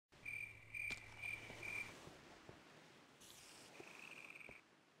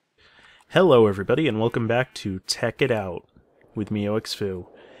Hello everybody and welcome back to Tekkit Out with me, OXFoo.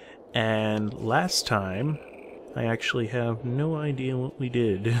 And last time, I actually have no idea what we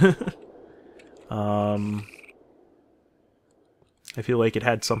did. I feel like it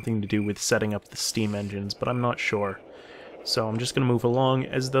had something to do with setting up the steam engines, but I'm not sure. So I'm just going to move along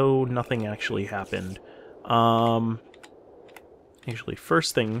as though nothing actually happened. Actually,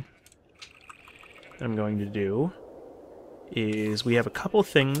 first thing I'm going to do is we have a couple of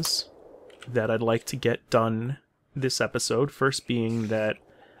things that I'd like to get done this episode. First being that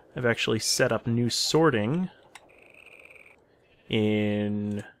I've actually set up new sorting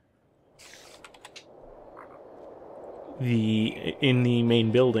in the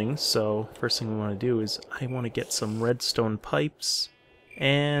main building. So first thing we want to do is I want to get some redstone pipes,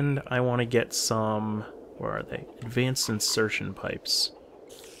 and I want to get some, where are they? Advanced insertion pipes.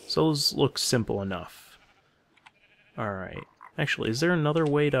 So those look simple enough. Alright. Actually, is there another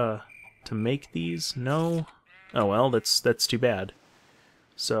way to make these? No? Oh well, that's too bad.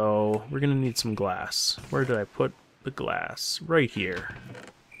 So, we're gonna need some glass. Where did I put the glass? Right here.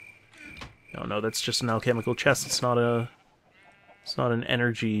 Oh no, that's just an alchemical chest. It's not an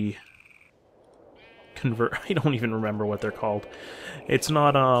energy convert. I don't even remember what they're called. It's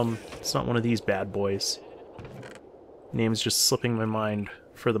not one of these bad boys. Name's just slipping my mind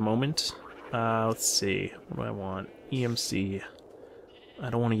for the moment. Let's see. What do I want? EMC. I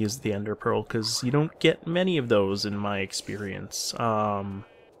don't want to use the Ender Pearl, because you don't get many of those in my experience.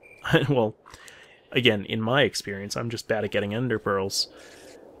 Well, again, in my experience, I'm just bad at getting Ender Pearls.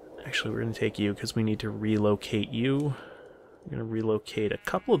 Actually, we're going to take you, because we need to relocate you. We're going to relocate a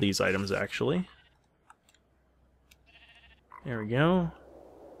couple of these items, actually. There we go.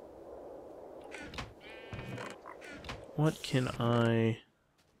 What can I...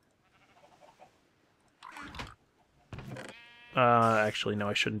 actually, no,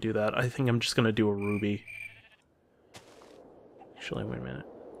 I shouldn't do that. I think I'm just gonna do a ruby. Actually, wait a minute.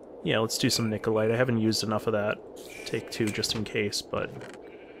 Yeah, let's do some Nikolite. I haven't used enough of that. Take two just in case, but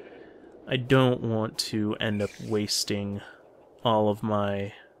I don't want to end up wasting all of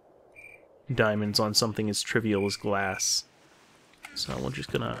my diamonds on something as trivial as glass. So we're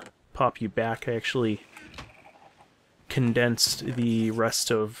just gonna pop you back. I actually condensed the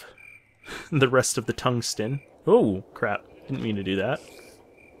rest of the tungsten. Oh, crap. Didn't mean to do that.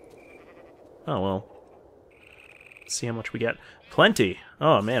 Oh, well. Let's see how much we get. Plenty!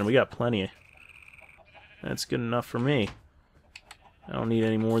 Oh, man, we got plenty. That's good enough for me. I don't need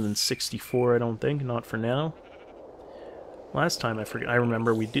any more than 64, I don't think. Not for now. Last time, I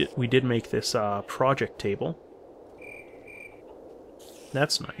remember we did make this project table.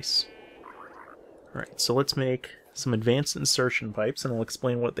 That's nice. Alright, so let's make some advanced insertion pipes, and I'll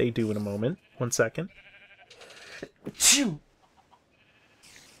explain what they do in a moment. 1 second.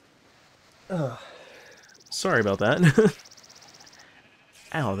 Sorry about that.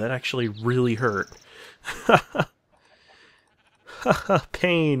 Ow, that actually really hurt.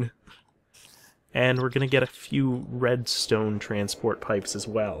 Pain. And we're gonna get a few redstone transport pipes as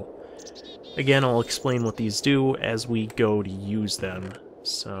well. Again, I'll explain what these do as we go to use them.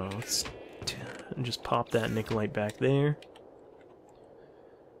 So let's just pop that Nikolite back there.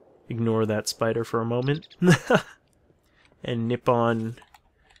 Ignore that spider for a moment. And nip on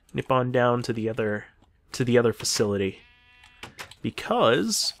down to the other facility,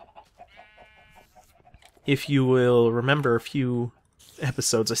 because if you will remember a few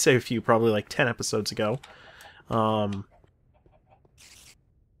episodes, I say a few, probably like 10 episodes ago, a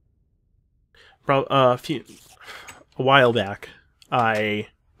while back, I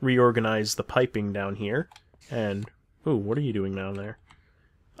reorganized the piping down here, and ooh, what are you doing down there?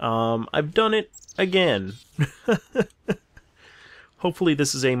 I've done it again. Hopefully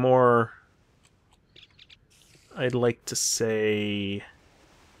this is a more, I'd like to say,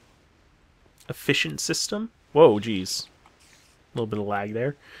 efficient system. Whoa, geez. A little bit of lag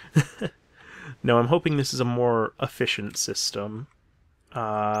there. No, I'm hoping this is a more efficient system.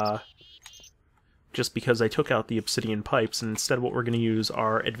 Just because I took out the obsidian pipes, and instead what we're going to use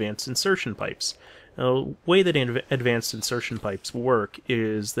are advanced insertion pipes. Now, the way that advanced insertion pipes work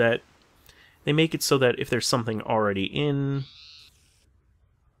is that they make it so that if there's something already in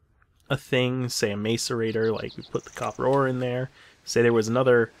a thing, say a macerator, like we put the copper ore in there, say there was an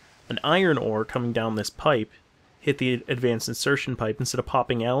iron ore coming down this pipe, hit the advanced insertion pipe, instead of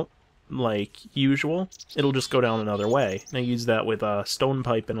popping out like usual, it'll just go down another way. And I use that with a stone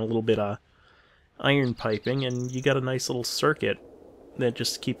pipe and a little bit of iron piping, and you got a nice little circuit that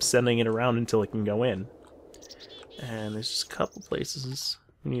just keeps sending it around until it can go in. And there's just a couple places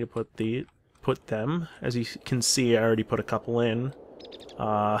we need to put them. As you can see, I already put a couple in.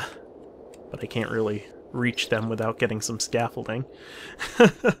 but I can't really reach them without getting some scaffolding.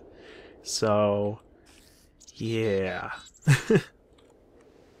 So, yeah.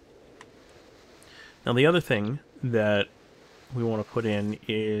 Now the other thing that we want to put in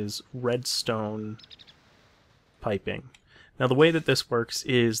is redstone piping. Now the way that this works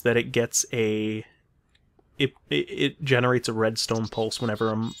is that it gets it generates a redstone pulse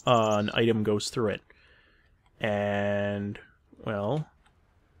whenever an item goes through it. And, well,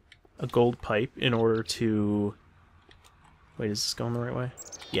 a gold pipe in order to... Wait, is this going the right way?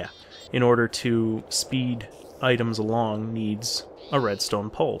 Yeah. In order to speed items along needs a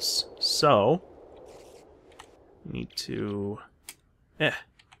redstone pulse. So, need to...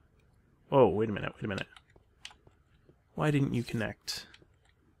 Oh, wait a minute. Why didn't you connect?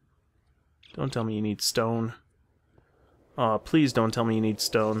 Don't tell me you need stone. Oh, please don't tell me you need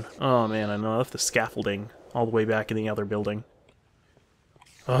stone. Oh man, I left the scaffolding all the way back in the other building.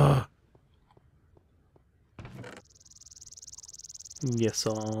 Ugh. Guess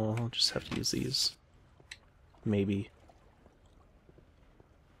I'll just have to use these. Maybe.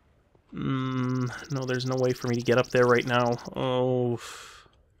 No, there's no way for me to get up there right now. Oh.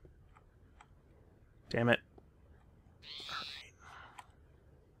 Damn it. Alright.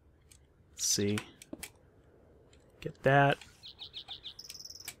 Let's see. Get that.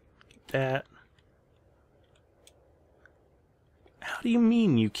 Get that. How do you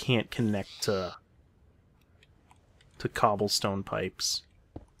mean you can't connect to cobblestone pipes?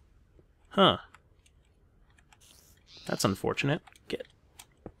 Huh. That's unfortunate. Get.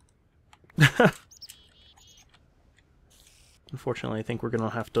 Unfortunately, I think we're going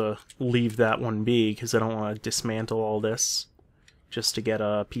to have to leave that one be, because I don't want to dismantle all this just to get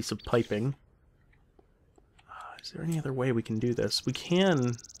a piece of piping. Is there any other way we can do this? We can...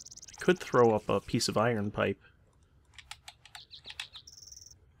 I could throw up a piece of iron pipe.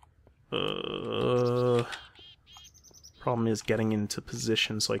 Problem is getting into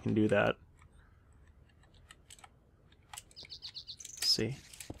position so I can do that. Let's see.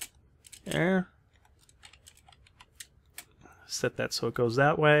 There. Set that so it goes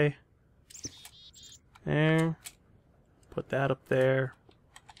that way. There. Put that up there.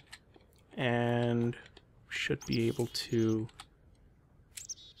 And should be able to...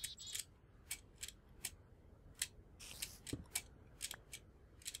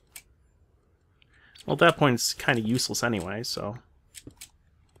 Well, at that point, it's kind of useless anyway, so...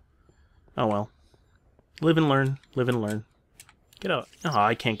 Oh well. Live and learn. Live and learn. Get out. Oh,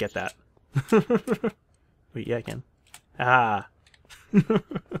 I can't get that. Wait, yeah, I can. Ah!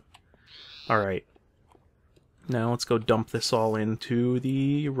 Alright. Now let's go dump this all into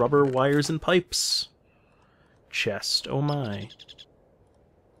the rubber wires and pipes. Chest. Oh my.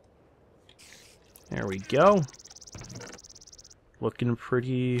 There we go. Looking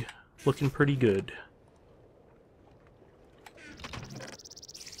pretty good.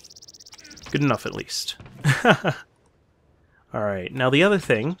 Good enough, at least. Alright, now the other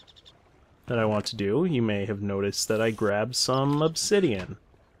thing that I want to do, you may have noticed that I grabbed some obsidian.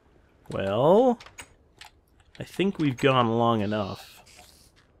 Well, I think we've gone long enough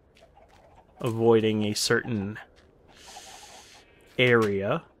avoiding a certain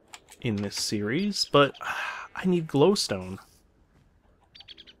area in this series, but I need glowstone.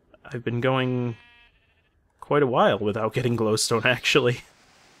 I've been going quite a while without getting glowstone, actually.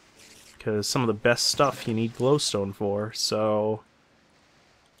 Because some of the best stuff you need glowstone for, so...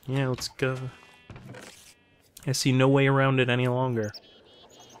 Yeah, let's go. I see no way around it any longer.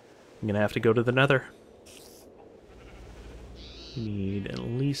 I'm gonna have to go to the Nether. Need at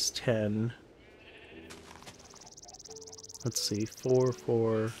least 10. Let's see, 4,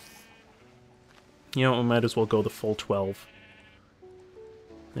 4... You know, we might as well go the full 12.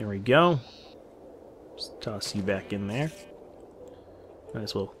 There we go. Just toss you back in there. Might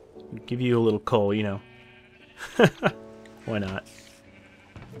as well give you a little coal, you know. Why not?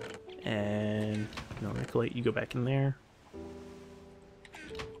 And no, Nicolate, you go back in there.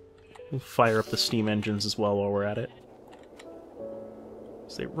 We'll fire up the steam engines as well while we're at it.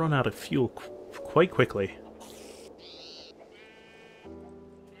 So they run out of fuel quite quickly.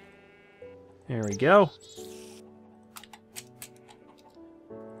 There we go.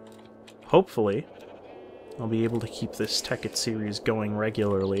 Hopefully, I'll be able to keep this Tekkit series going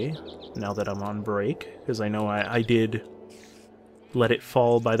regularly now that I'm on break, because I know I did let it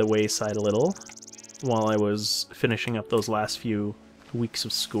fall by the wayside a little while I was finishing up those last few weeks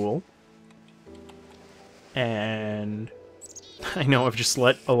of school. And I know I've just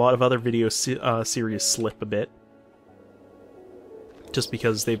let a lot of other video series slip a bit, just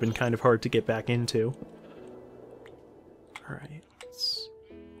because they've been kind of hard to get back into. Alright, let's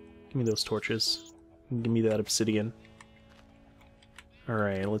Give me those torches. Give me that obsidian.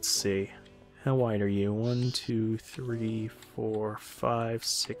 Alright, let's see. How wide are you? 1, 2, 3, 4, 5,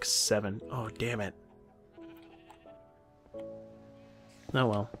 6, 7. Oh, damn it. Oh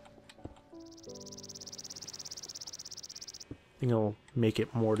well. I think I'll make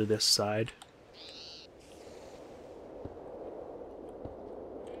it more to this side.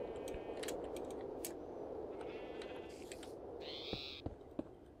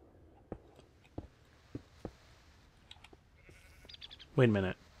 Wait a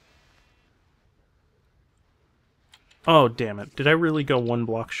minute. Oh, damn it. Did I really go 1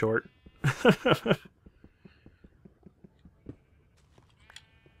 block short? I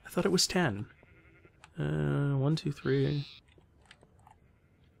thought it was 10. 1, 2, 3.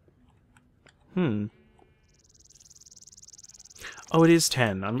 Oh, it is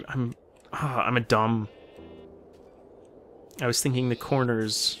 10. I'm a dumb. I was thinking the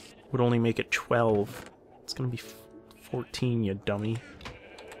corners would only make it 12. It's gonna be 14, you dummy.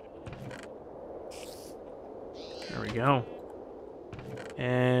 There we go.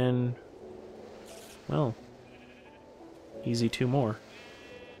 And well, easy 2 more.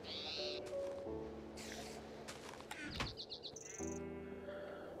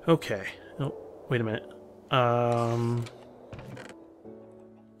 Okay. Oh, wait a minute.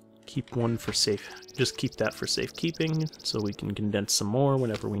 Keep 1 for safe. Just keep that for safekeeping, so we can condense some more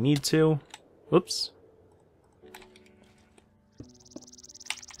whenever we need to. Whoops.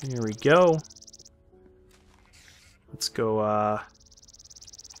 Here we go. Let's go, oh,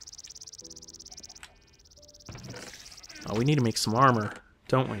 we need to make some armor,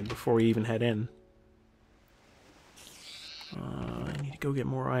 don't we, before we even head in. I need to go get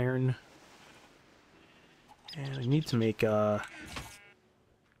more iron. And I need to make, one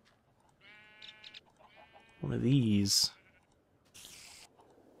of these.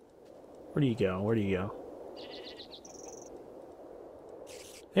 Where do you go? Where do you go?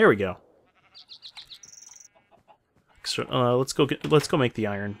 There we go. Let's go make the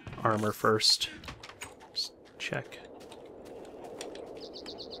iron armor first. Just check.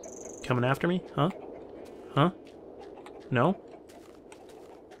 Coming after me? Huh? Huh? No?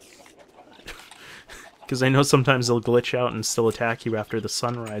 Because I know sometimes they'll glitch out and still attack you after the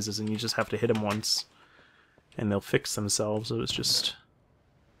sun rises, and you just have to hit them once. And they'll fix themselves. It was just...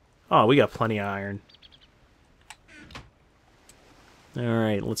 Oh, we got plenty of iron.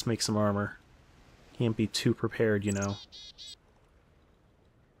 Alright, let's make some armor. Can't be too prepared, you know.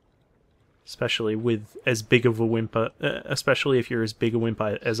 Especially with as big of a wimp... especially if you're as big a wimp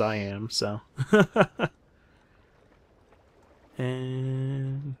as I am, so...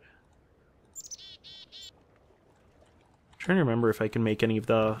 And... I'm trying to remember if I can make any of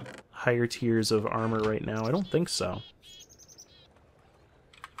the higher tiers of armor right now. I don't think so.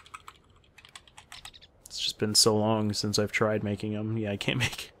 It's just been so long since I've tried making them. Yeah, I can't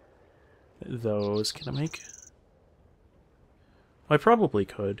make those. Can I make... Well, I probably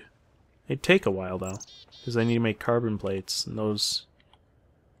could. It'd take a while, though. Because I need to make carbon plates, and those...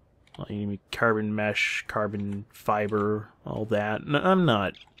 Well, you need carbon mesh, carbon fiber, all that. No, I'm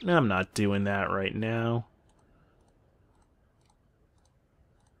not doing that right now.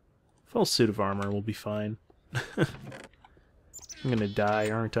 Full suit of armor will be fine. I'm gonna die,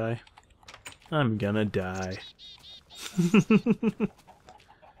 aren't I? I'm gonna die.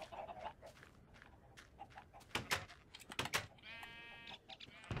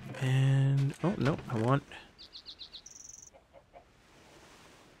 And... oh, no,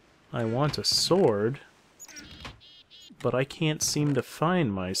 I want a sword, but I can't seem to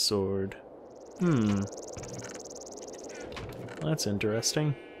find my sword. That's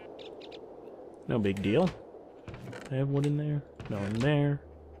interesting. No big deal. I have wood in there? No in there.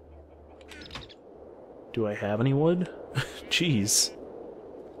 Do I have any wood? Jeez.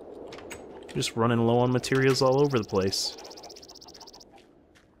 Just running low on materials all over the place.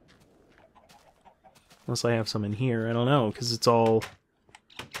 Unless I have some in here, I don't know, because it's all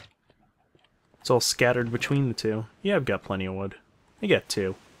scattered between the two. Yeah, I've got plenty of wood. I got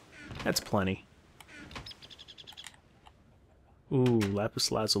 2. That's plenty. Ooh,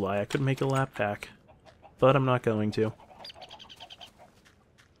 lapis lazuli. I could make a lap pack, but I'm not going to.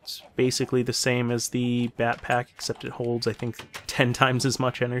 It's basically the same as the bat pack, except it holds, I think, 10 times as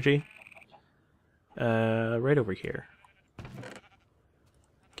much energy. Right over here.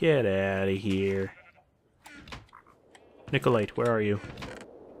 Get out of here. Nicolite, where are you?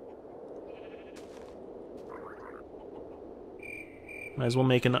 Might as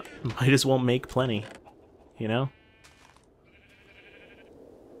well make plenty, you know?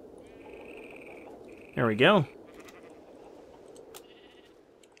 There we go.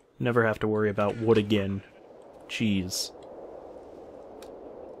 Never have to worry about wood again. Jeez.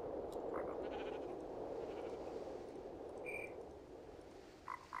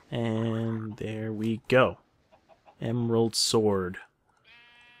 And there we go. Emerald sword.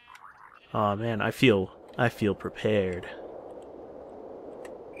 Aw, man, I feel prepared.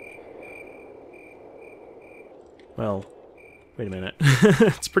 Well, wait a minute.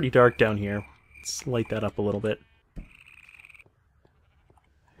 It's pretty dark down here. Let's light that up a little bit.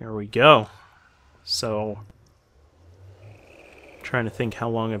 There we go. So, trying to think how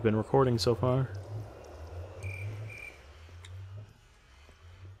long I've been recording so far.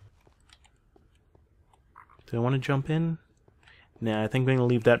 Do I want to jump in? Nah, I think I'm going to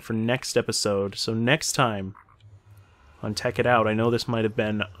leave that for next episode. So next time on Tekkit Out, I know this might have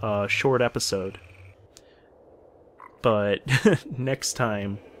been a short episode, but next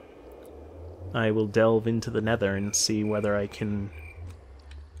time I will delve into the Nether and see whether I can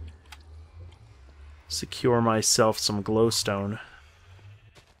secure myself some glowstone.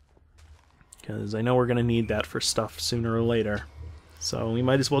 Because I know we're going to need that for stuff sooner or later. So we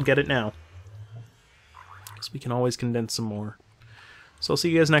might as well get it now. Because we can always condense some more. So I'll see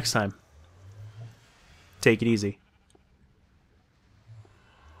you guys next time. Take it easy.